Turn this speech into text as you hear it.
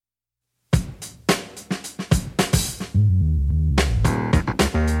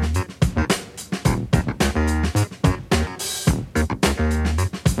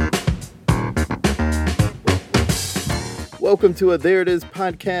Welcome to a There It Is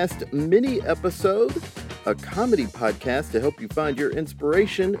podcast mini episode, a comedy podcast to help you find your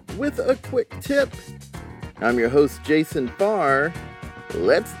inspiration with a quick tip. I'm your host, Jason Farr.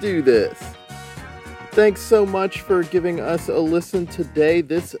 Let's do this. Thanks so much for giving us a listen today.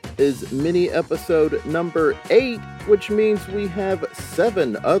 This is mini episode number 8, which means we have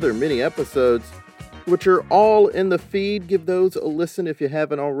 7 other mini episodes, which are all in the feed. Give those a listen if you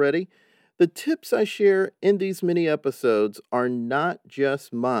haven't already. The tips I share in these mini episodes are not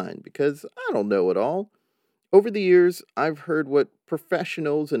just mine, because I don't know it all. Over the years, I've heard what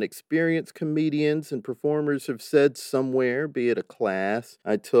professionals and experienced comedians and performers have said somewhere, be it a class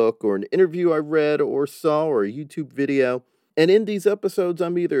I took, or an interview I read or saw, or a YouTube video. And in these episodes,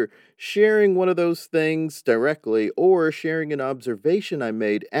 I'm either sharing one of those things directly or sharing an observation I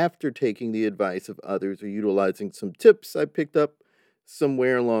made after taking the advice of others or utilizing some tips I picked up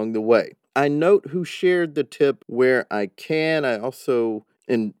somewhere along the way. I note who shared the tip where I can. I also,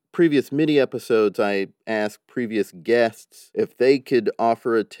 in previous mini episodes, I asked previous guests if they could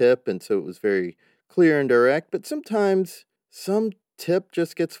offer a tip, and so it was very clear and direct. But sometimes some tip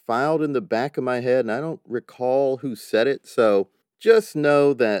just gets filed in the back of my head, and I don't recall who said it. So just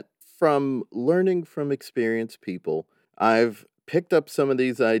know that from learning from experienced people, I've picked up some of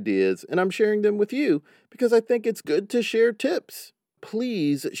these ideas, and I'm sharing them with you because I think it's good to share tips.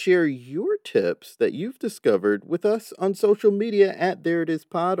 Please share your tips that you've discovered with us on social media at There It Is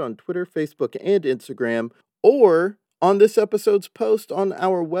Pod on Twitter, Facebook, and Instagram, or on this episode's post on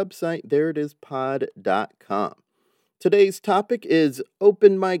our website, thereitispod.com. Today's topic is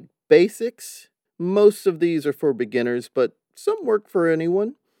open mic basics. Most of these are for beginners, but some work for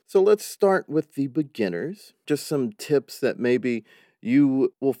anyone. So let's start with the beginners. Just some tips that maybe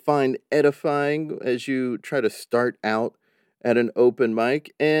you will find edifying as you try to start out at an open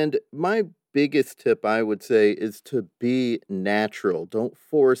mic. And my biggest tip, I would say, is to be natural. Don't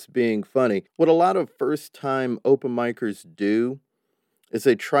force being funny. What a lot of first-time open micers do is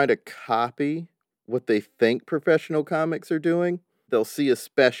they try to copy what they think professional comics are doing. They'll see a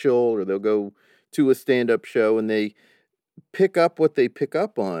special or they'll go to a stand-up show and they pick up what they pick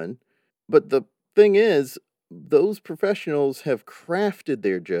up on. But the thing is, those professionals have crafted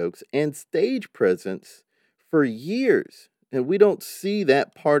their jokes and stage presence for years. And we don't see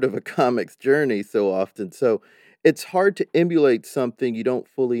that part of a comic's journey so often. So it's hard to emulate something you don't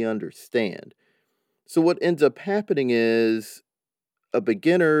fully understand. So what ends up happening is a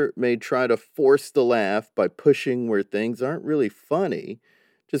beginner may try to force the laugh by pushing where things aren't really funny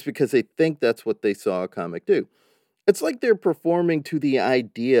just because they think that's what they saw a comic do. It's like they're performing to the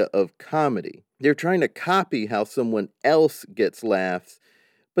idea of comedy. They're trying to copy how someone else gets laughs,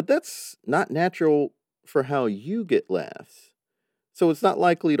 but that's not natural for how you get laughs. So it's not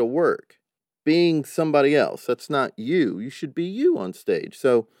likely to work. Being somebody else, that's not you. You should be you on stage.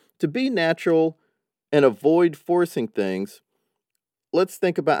 So to be natural and avoid forcing things, let's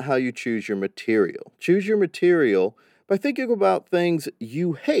think about how you choose your material. Choose your material by thinking about things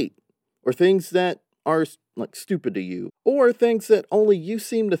you hate, or things that are like stupid to you, or things that only you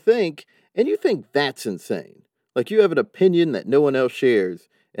seem to think, and you think that's insane. Like you have an opinion that no one else shares,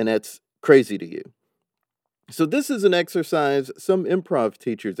 and that's crazy to you. So this is an exercise some improv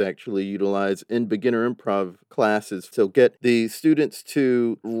teachers actually utilize in beginner improv classes to get the students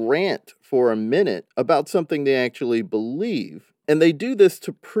to rant for a minute about something they actually believe. And they do this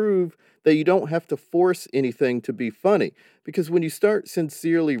to prove that you don't have to force anything to be funny. Because when you start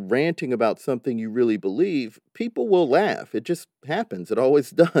sincerely ranting about something you really believe, people will laugh. It just happens. It always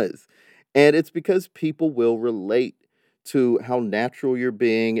does. And it's because people will relate to how natural you're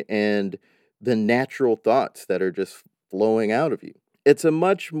being and the natural thoughts that are just flowing out of you. It's a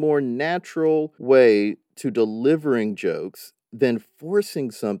much more natural way to delivering jokes than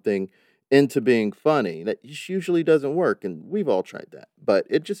forcing something into being funny. That just usually doesn't work, and we've all tried that, but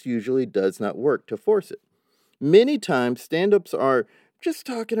it just usually does not work to force it. Many times, stand-ups are just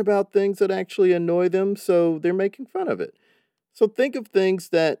talking about things that actually annoy them, so they're making fun of it. So think of things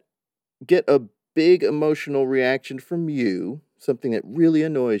that get a big emotional reaction from you, something that really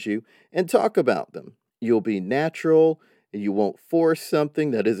annoys you, and talk about them. You'll be natural, and you won't force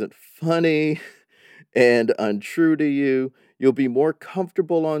something that isn't funny and untrue to you. You'll be more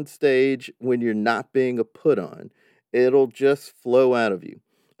comfortable on stage when you're not being a put on. It'll just flow out of you.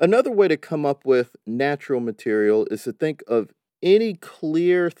 Another way to come up with natural material is to think of any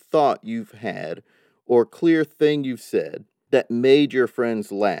clear thought you've had or clear thing you've said that made your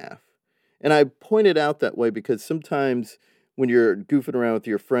friends laugh. And I point it out that way because sometimes when you're goofing around with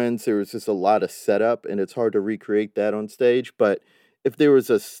your friends, there's just a lot of setup and it's hard to recreate that on stage. But if there was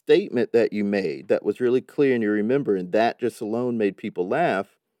a statement that you made that was really clear and you remember, and that just alone made people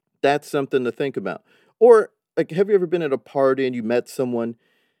laugh, that's something to think about. Or, like, have you ever been at a party and you met someone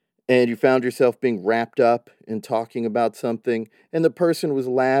and you found yourself being wrapped up in talking about something, and the person was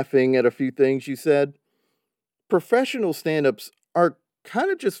laughing at a few things you said? Professional stand-ups are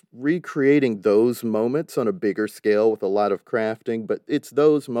kind of just recreating those moments on a bigger scale with a lot of crafting, but it's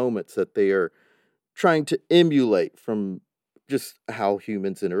those moments that they are trying to emulate from just how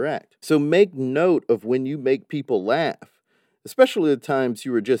humans interact. So make note of when you make people laugh, especially the times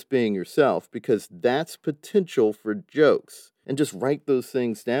you were just being yourself, because that's potential for jokes. And just write those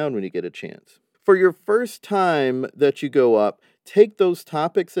things down when you get a chance. For your first time that you go up, take those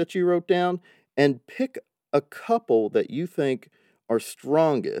topics that you wrote down and pick a couple that you think are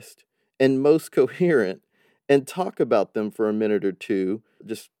strongest and most coherent and talk about them for a minute or two.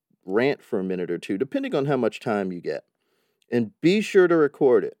 Just rant for a minute or two, depending on how much time you get. And be sure to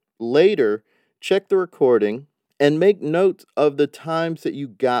record it. Later, check the recording and make notes of the times that you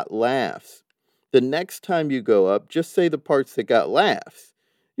got laughs. The next time you go up, just say the parts that got laughs.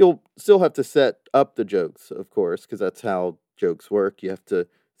 You'll still have to set up the jokes, of course, because that's how jokes work. You have to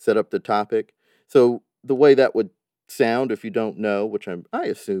set up the topic. So the way that would sound, if you don't know, which I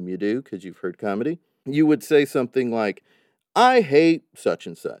assume you do because you've heard comedy, you would say something like, I hate such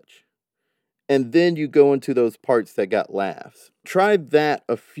and such. And then you go into those parts that got laughs. Try that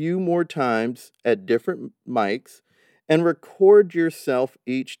a few more times at different mics and record yourself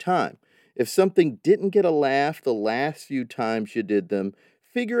each time. If something didn't get a laugh the last few times you did them,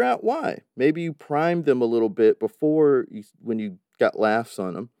 figure out why. Maybe you primed them a little bit before when you got laughs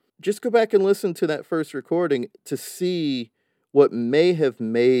on them. Just go back and listen to that first recording to see what may have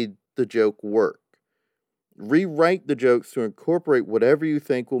made the joke work. Rewrite the jokes to incorporate whatever you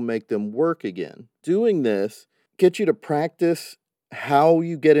think will make them work again. Doing this gets you to practice how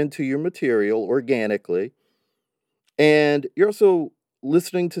you get into your material organically. And you're also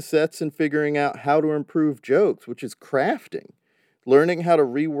listening to sets and figuring out how to improve jokes, which is crafting. Learning how to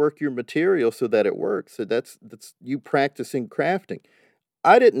rework your material so that it works. So that's you practicing crafting.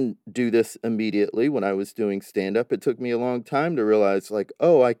 I didn't do this immediately when I was doing stand-up. It took me a long time to realize, like,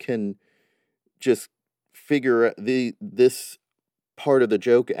 oh, I can just figure this part of the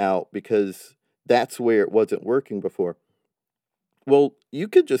joke out because that's where it wasn't working before. Well, you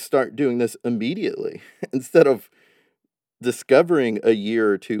could just start doing this immediately instead of discovering a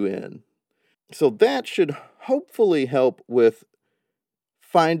year or two in. So that should hopefully help with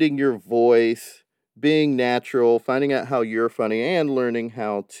finding your voice, being natural, finding out how you're funny, and learning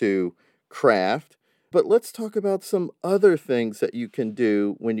how to craft. But let's talk about some other things that you can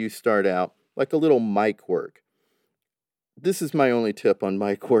do when you start out, like a little mic work. This is my only tip on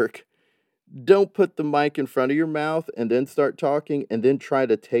mic work. Don't put the mic in front of your mouth and then start talking and then try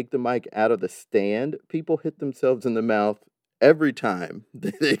to take the mic out of the stand. People hit themselves in the mouth every time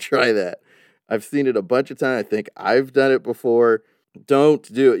they try that. I've seen it a bunch of times. I think I've done it before.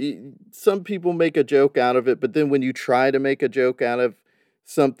 Don't do it. Some people make a joke out of it, but then when you try to make a joke out of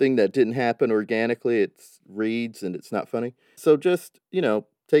something that didn't happen organically, it reads and it's not funny. So just,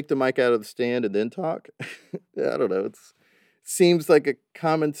 take the mic out of the stand and then talk. I don't know. It seems like a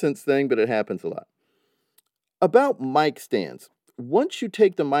common sense thing, but it happens a lot. About mic stands. Once you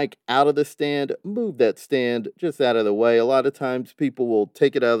take the mic out of the stand, move that stand just out of the way. A lot of times people will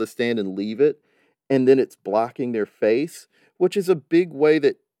take it out of the stand and leave it, and then it's blocking their face, which is a big way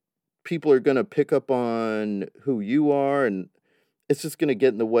that people are going to pick up on who you are, and it's just going to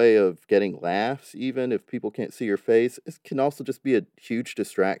get in the way of getting laughs, even if people can't see your face. It can also just be a huge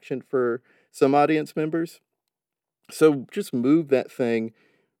distraction for some audience members. So just move that thing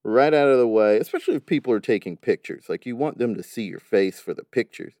right out of the way, especially if people are taking pictures. Like, you want them to see your face for the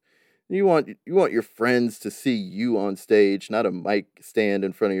pictures. You want your friends to see you on stage, not a mic stand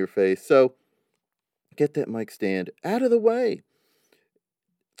in front of your face. So get that mic stand out of the way.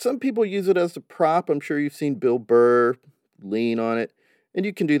 Some people use it as a prop. I'm sure you've seen Bill Burr lean on it. And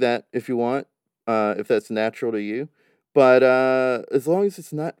you can do that if you want, if that's natural to you. But as long as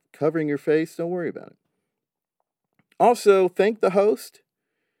it's not covering your face, don't worry about it. Also, thank the host.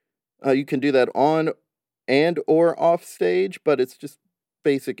 You can do that on and or off stage, but it's just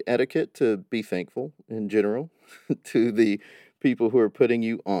basic etiquette to be thankful in general to the people who are putting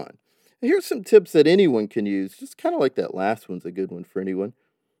you on. Here's some tips that anyone can use, just kind of like that last one's a good one for anyone.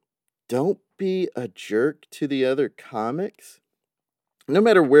 Don't be a jerk to the other comics. No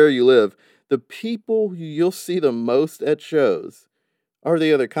matter where you live, the people who you'll see the most at shows are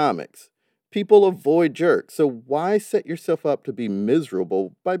the other comics. People avoid jerks, so why set yourself up to be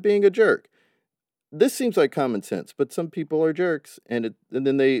miserable by being a jerk? this seems like common sense, but some people are jerks, and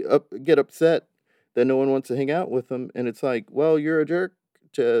then they get upset that no one wants to hang out with them, and it's like, well, you're a jerk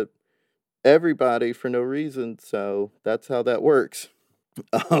to everybody for no reason, so that's how that works.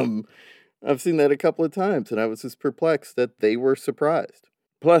 I've seen that a couple of times, and I was just perplexed that they were surprised.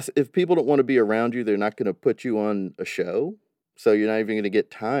 Plus, if people don't want to be around you, they're not going to put you on a show, so you're not even going to get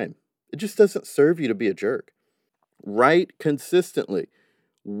time. It just doesn't serve you to be a jerk. Write consistently.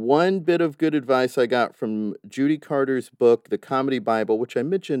 One bit of good advice I got from Judy Carter's book, The Comedy Bible, which I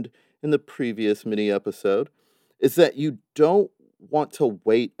mentioned in the previous mini episode, is that you don't want to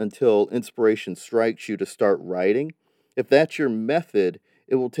wait until inspiration strikes you to start writing. If that's your method,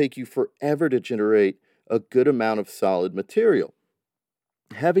 it will take you forever to generate a good amount of solid material.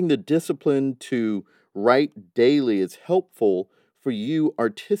 Having the discipline to write daily is helpful for you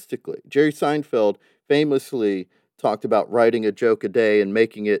artistically. Jerry Seinfeld famously talked about writing a joke a day and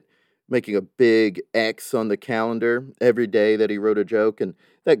making a big X on the calendar every day that he wrote a joke, and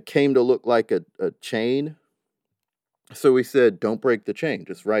that came to look like a chain. So we said, don't break the chain.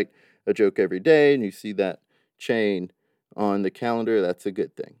 Just write a joke every day, and you see that chain on the calendar. That's a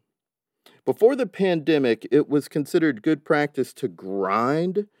good thing. Before the pandemic, it was considered good practice to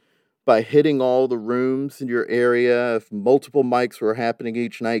grind by hitting all the rooms in your area. If multiple mics were happening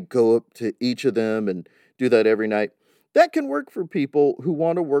each night, go up to each of them and do that every night. That can work for people who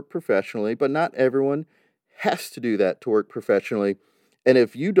want to work professionally, but not everyone has to do that to work professionally. And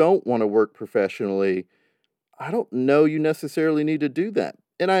if you don't want to work professionally, I don't know you necessarily need to do that.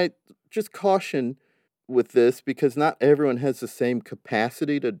 And I just caution with this because not everyone has the same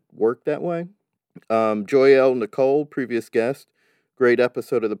capacity to work that way. Joyelle Nicole, previous guest, great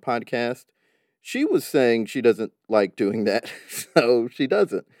episode of the podcast. She was saying she doesn't like doing that, so she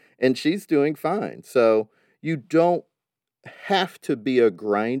doesn't. And she's doing fine. So you don't have to be a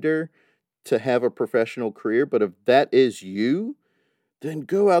grinder to have a professional career, but if that is you, then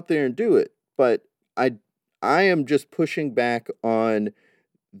go out there and do it. But I am just pushing back on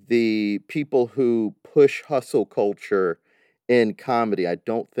the people who push hustle culture in comedy. I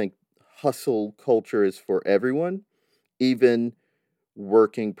don't think hustle culture is for everyone, even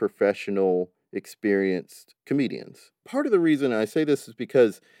working professional, experienced comedians. Part of the reason I say this is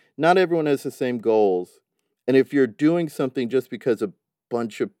because not everyone has the same goals. And if you're doing something just because a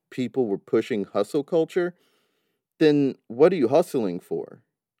bunch of people were pushing hustle culture, then what are you hustling for?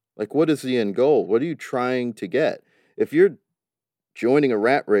 Like, what is the end goal? What are you trying to get? If you're joining a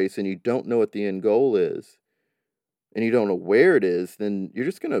rat race and you don't know what the end goal is, and you don't know where it is, then you're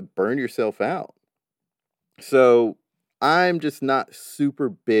just going to burn yourself out. So I'm just not super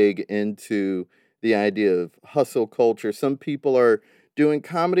big into the idea of hustle culture. Some people are doing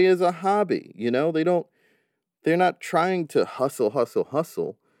comedy as a hobby. They're not trying to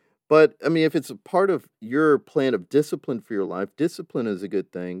hustle. But, I mean, if it's a part of your plan of discipline for your life, discipline is a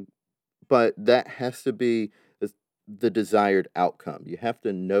good thing, but that has to be the desired outcome. You have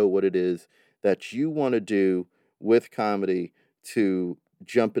to know what it is that you want to do with comedy to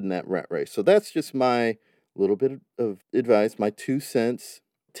jump in that rat race. So that's just my little bit of advice, my 2 cents.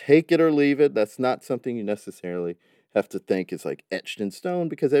 Take it or leave it. That's not something you necessarily have to think is like etched in stone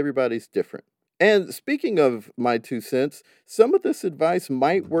because everybody's different. And speaking of my 2 cents, some of this advice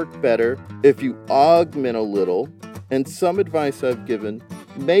might work better if you augment a little, and some advice I've given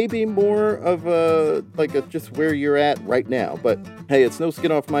may be more of just where you're at right now. But hey, it's no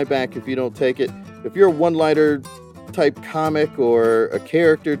skin off my back if you don't take it. If you're a one-liner type comic or a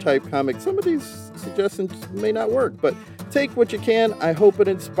character type comic, some of these suggestions may not work, but take what you can. I hope it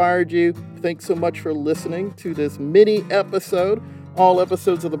inspired you. Thanks so much for listening to this mini episode. All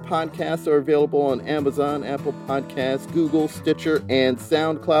episodes of the podcast are available on Amazon, Apple Podcasts, Google, Stitcher, and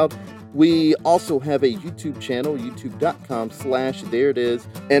SoundCloud. We also have a YouTube channel, youtube.com/thereitis.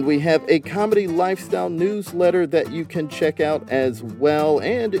 And we have a comedy lifestyle newsletter that you can check out as well.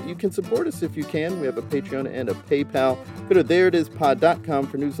 And you can support us if you can. We have a Patreon and a PayPal. Go to thereitispod.com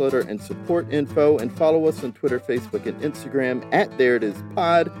for newsletter and support info. And follow us on Twitter, Facebook, and Instagram at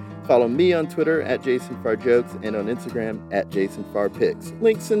thereitispod. Follow me on Twitter at JasonFarJokes and on Instagram at JasonFarPics.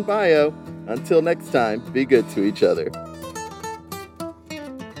 Links in bio. Until next time, be good to each other.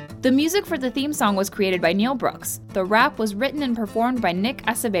 The music for the theme song was created by Neil Brooks. The rap was written and performed by Nick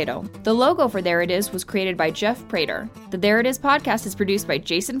Acevedo. The logo for There It Is was created by Jeff Prater. The There It Is podcast is produced by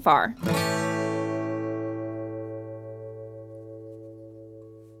Jason Farr.